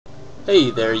Hey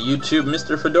there YouTube,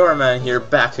 Mr. Fedora Man here,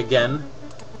 back again.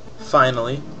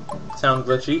 Finally. Sound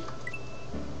glitchy.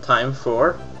 Time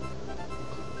for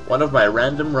one of my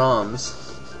random ROMs.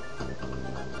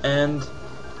 And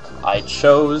I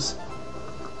chose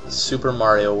Super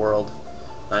Mario World.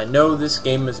 I know this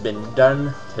game has been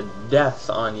done to death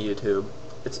on YouTube.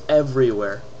 It's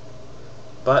everywhere.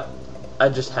 But I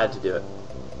just had to do it.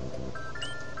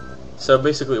 So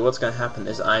basically what's going to happen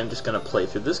is I'm just going to play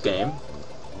through this game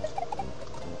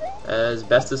as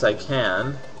best as I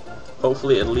can,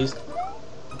 hopefully at least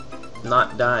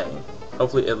not dying,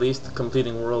 hopefully at least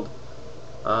completing world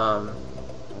 1,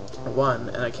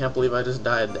 and I can't believe I just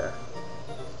died there.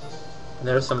 And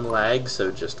there's some lag,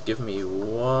 so just give me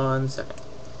 1 second.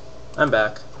 I'm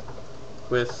back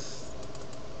with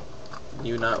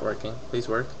you not working. Please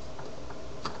work.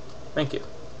 Thank you.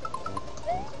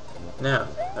 Now,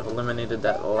 I've eliminated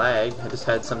that lag. I just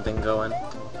had something going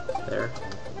there.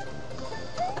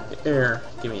 Here,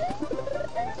 gimme.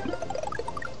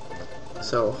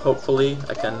 So hopefully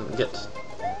I can get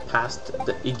past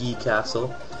the Iggy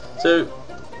Castle. So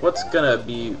what's gonna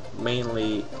be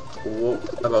mainly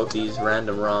about these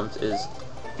random ROMs is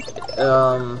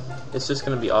it's just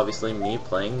gonna be obviously me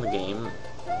playing the game,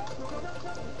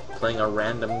 playing a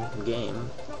random game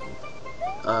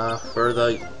for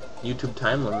the YouTube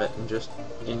time limit and just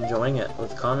enjoying it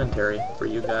with commentary for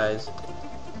you guys.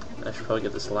 I should probably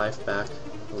get this life back.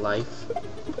 Life.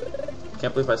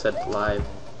 Can't believe I said live.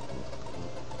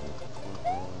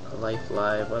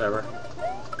 Live, whatever.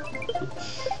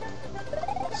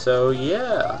 So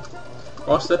yeah,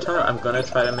 most of the time I'm gonna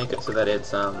try to make it so that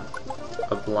it's a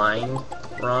blind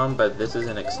ROM, but this is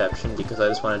an exception because I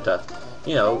just wanted to,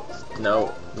 you know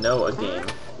a game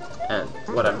and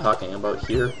what I'm talking about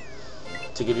here,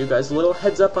 to give you guys a little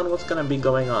heads up on what's gonna be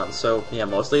going on. So yeah,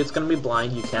 mostly it's gonna be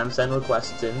blind. You can send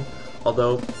requests in,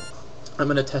 although I'm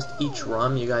gonna test each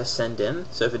ROM you guys send in,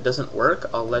 so if it doesn't work,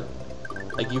 I'll let,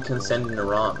 like, you can send in a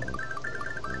ROM.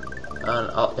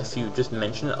 If you just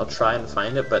mention it, I'll try and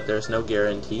find it, but there's no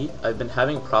guarantee. I've been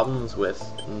having problems with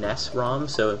NES ROM,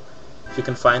 so if you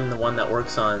can find the one that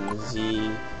works on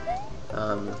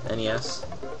NES,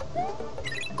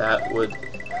 that would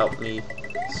help me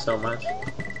so much.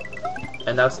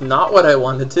 And that's not what I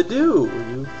wanted to do,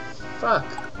 you fuck.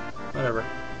 Whatever.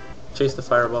 Chase the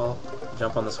fireball,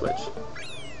 jump on the switch.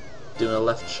 Doing a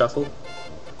left shuffle,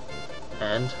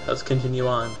 and let's continue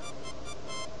on.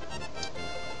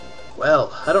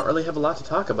 Well, I don't really have a lot to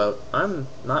talk about. I'm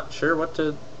not sure what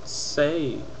to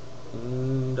say.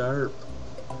 Darp.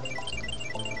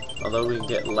 Although we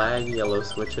get lag yellow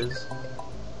switches.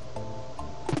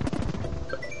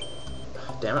 But,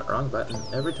 damn it, wrong button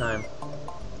every time.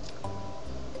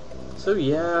 So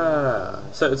yeah,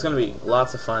 so it's gonna be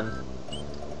lots of fun,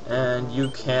 and you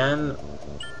can.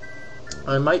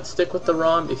 I might stick with the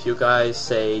ROM if you guys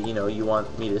say, you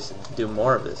want me to do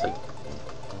more of this. Like,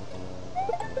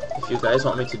 if you guys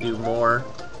want me to do more...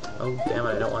 Oh, damn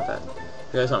it, I don't want that.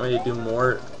 If you guys want me to do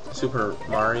more Super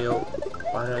Mario...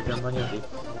 Why did I jump on Yoshi? If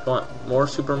you want more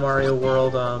Super Mario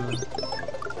World,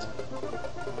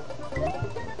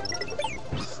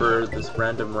 for this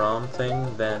random ROM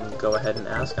thing, then go ahead and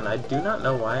ask. And I do not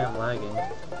know why I'm lagging.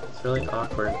 It's really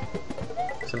awkward.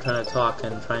 Because I'm trying to talk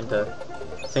and trying to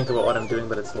think about what I'm doing,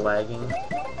 but it's lagging,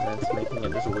 and it's making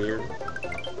it just weird.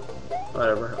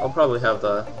 Whatever. I'll probably have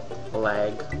the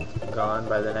lag gone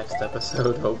by the next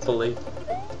episode, hopefully.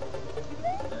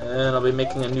 And I'll be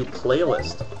making a new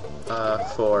playlist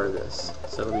for this.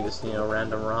 So it'll be just,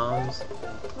 random ROMs.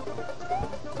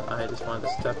 I just wanted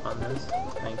to step on this.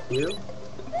 Thank you.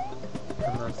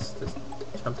 And let's just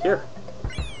jump here.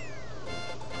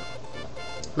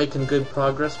 Making good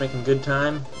progress, making good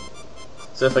time.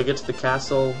 So if I get to the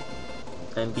castle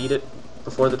and beat it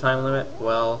before the time limit,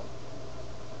 well,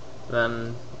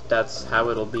 then that's how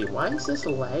it'll be. Why is this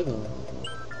lagging?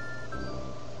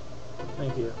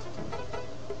 Thank you.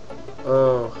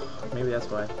 Oh, maybe that's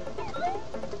why.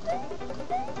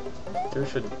 Maybe we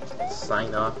should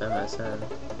sign off MSN.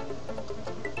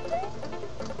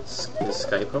 Is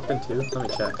Skype open too? Let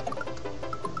me check.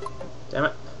 Damn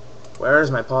it. Where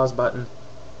is my pause button?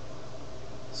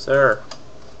 Sir.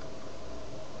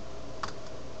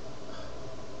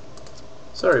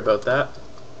 Sorry about that.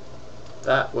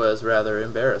 That was rather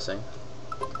embarrassing.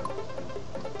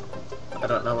 I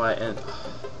don't know why. And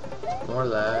more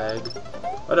lag.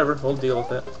 Whatever, we'll deal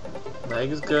with it. Lag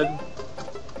is good,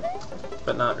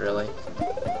 but not really.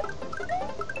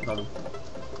 I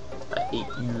ate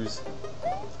yous.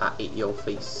 I ate your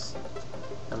face.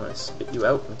 I'm gonna spit you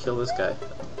out and kill this guy.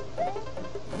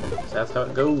 So that's how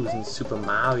it goes in Super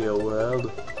Mario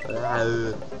World.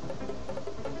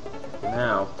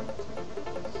 Now.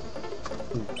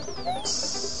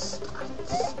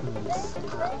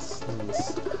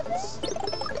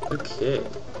 Okay.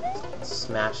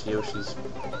 Smash Yoshi's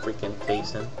freaking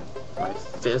face in. My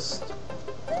fist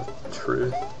of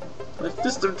truth. My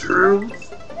fist of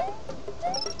truth!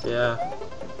 Yeah.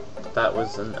 That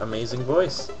was an amazing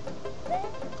voice.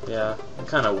 Yeah. I'm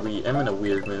kinda weird. I'm in a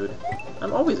weird mood.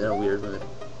 I'm always in a weird mood.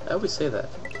 I always say that.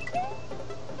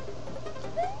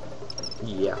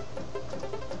 Yeah.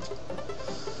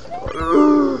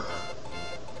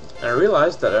 And I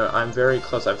realized that I'm very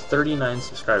close. I have 39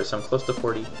 subscribers, so I'm close to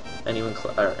 40, and even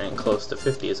and close to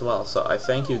 50 as well. So I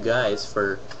thank you guys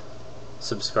for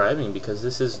subscribing, because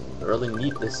this is really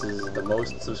neat. This is the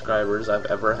most subscribers I've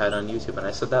ever had on YouTube, and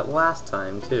I said that last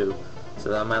time too.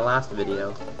 So on my last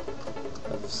video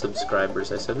of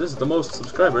subscribers, I said this is the most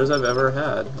subscribers I've ever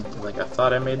had. Like, I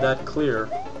thought I made that clear.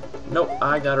 Nope,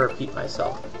 I gotta repeat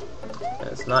myself. And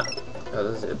it's not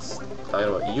because it's talking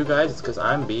about you guys, it's because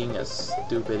I'm being a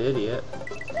stupid idiot.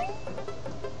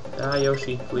 Ah,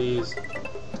 Yoshi, please.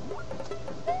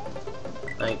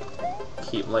 I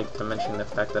keep to mentioning the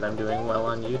fact that I'm doing well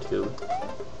on YouTube,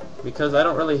 because I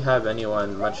don't really have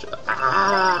anyone much.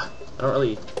 I don't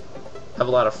really have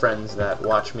a lot of friends that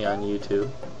watch me on YouTube,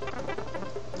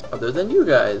 other than you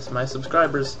guys, my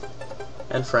subscribers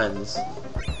and friends.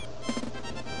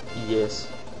 Yes,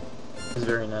 it's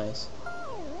very nice.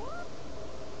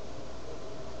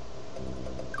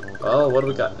 Well, what do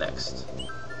we got next?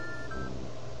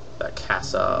 The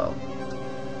castle.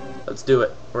 Let's do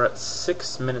it. We're at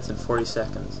 6 minutes and 40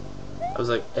 seconds. I was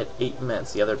like at 8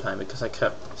 minutes the other time because I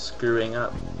kept screwing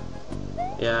up.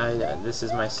 Yeah, this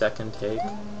is my second take.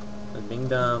 I'm being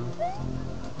dumb.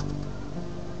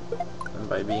 And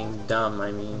by being dumb,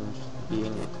 I mean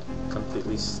being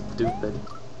completely stupid.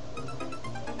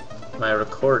 My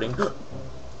recording.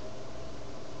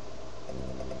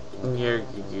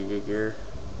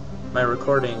 My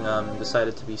recording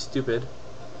decided to be stupid,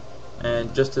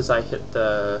 and just as I hit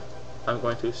the, I'm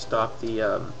going to stop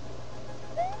the,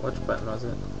 which button was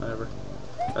it? Whatever.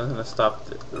 I was going to stop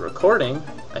the recording.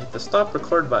 I hit the stop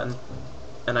record button,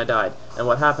 and I died. And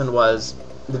what happened was,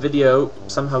 the video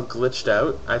somehow glitched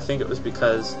out. I think it was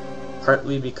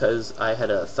partly because I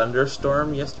had a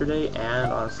thunderstorm yesterday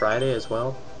and on Friday as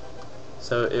well.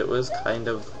 So it was kind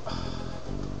of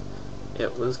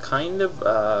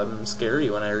scary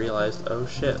when I realized, oh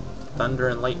shit, thunder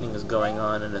and lightning is going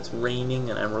on and it's raining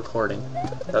and I'm recording.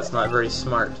 That's not very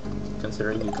smart,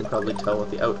 considering you can probably tell what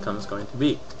the outcome is going to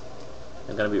be.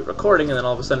 I'm going to be recording, and then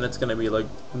all of a sudden it's going to be like,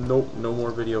 nope, no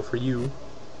more video for you.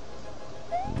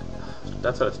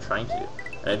 That's what I was trying to do.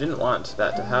 And I didn't want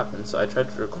that to happen, so I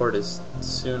tried to record as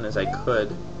soon as I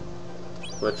could,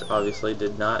 which obviously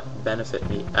did not benefit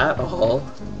me at all.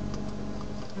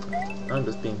 I'm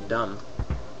just being dumb.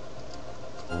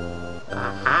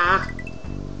 Aha!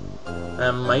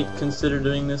 I might consider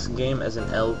doing this game as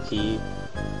an LP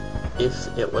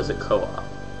if it was a co-op,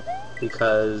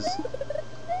 because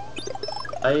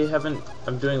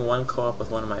I'm doing one co-op with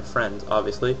one of my friends,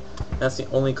 obviously. That's the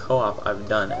only co-op I've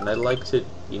done, and I'd like to,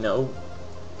 you know,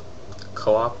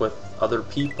 co-op with other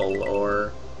people,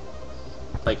 or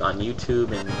like on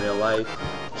YouTube in real life,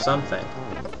 something.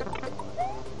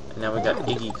 And now we got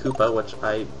Iggy Koopa, which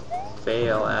I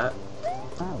fail at.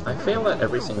 I fail at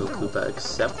every single Koopa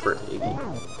except for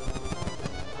Iggy.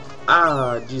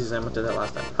 Ah, Jesus, I went to that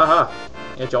last time. Haha!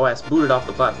 Get your ass booted off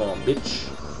the platform, bitch.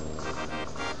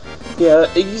 Yeah,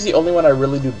 Iggy's the only one I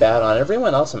really do bad on.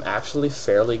 Everyone else I'm actually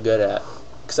fairly good at.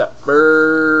 Except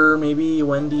for maybe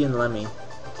Wendy and Lemmy.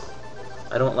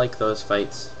 I don't like those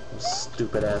fights. Those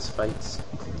stupid ass fights.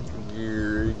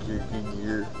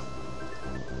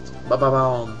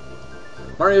 Ba-ba-bam.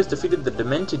 Mario's defeated the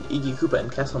demented Iggy Koopa in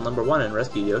Castle Number 1 and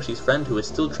rescued Yoshi's friend, who is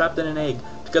still trapped in an egg.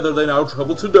 Together they now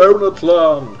travel to Donut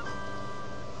Land.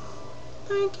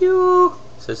 Thank you,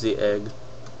 says the egg.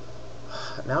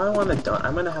 Now I want a donut.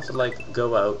 I'm gonna have to like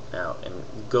go out now and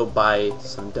go buy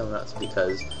some donuts,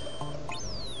 because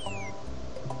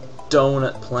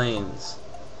donut plains.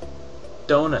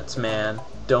 Donuts, man.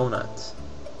 Donuts.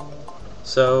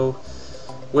 So,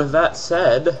 with that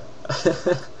said,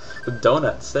 with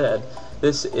donuts said,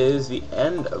 this is the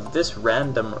end of this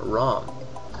random ROM.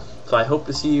 So I hope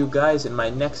to see you guys in my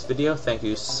next video. Thank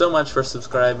you so much for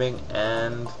subscribing,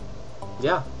 and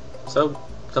yeah. So,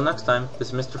 till next time,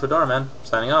 this is Mr. Fedora Man,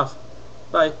 signing off.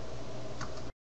 Bye.